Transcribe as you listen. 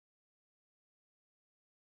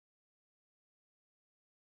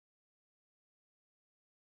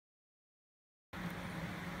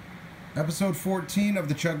Episode 14 of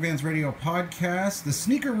the Chuck Vans Radio Podcast. The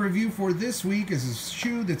sneaker review for this week is a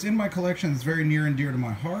shoe that's in my collection that's very near and dear to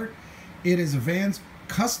my heart. It is a Vans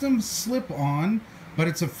custom slip-on, but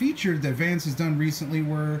it's a feature that Vans has done recently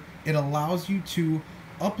where it allows you to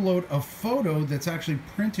upload a photo that's actually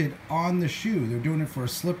printed on the shoe. They're doing it for a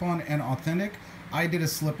slip-on and authentic. I did a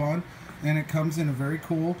slip-on, and it comes in a very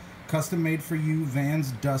cool, custom-made for you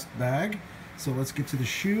Vans dust bag. So let's get to the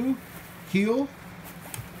shoe. Heel.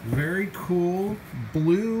 Very cool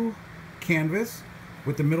blue canvas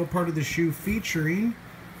with the middle part of the shoe featuring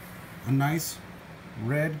a nice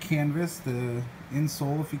red canvas. The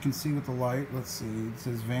insole, if you can see with the light, let's see, it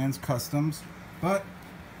says Vans Customs. But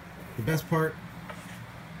the best part,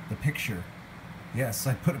 the picture. Yes,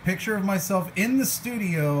 I put a picture of myself in the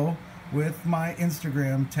studio with my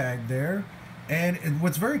Instagram tag there. And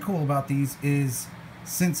what's very cool about these is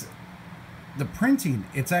since the printing,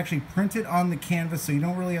 it's actually printed on the canvas, so you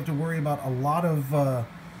don't really have to worry about a lot of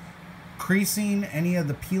creasing, any of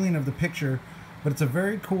the peeling of the picture. But it's a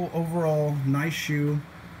very cool overall nice shoe,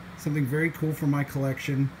 something very cool for my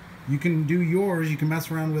collection. You can do yours, you can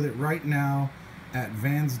mess around with it right now at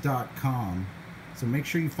vans.com. So make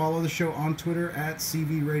sure you follow the show on Twitter at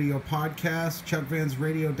CV Radio Podcast,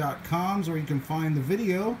 chuckvansradio.com, where you can find the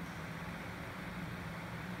video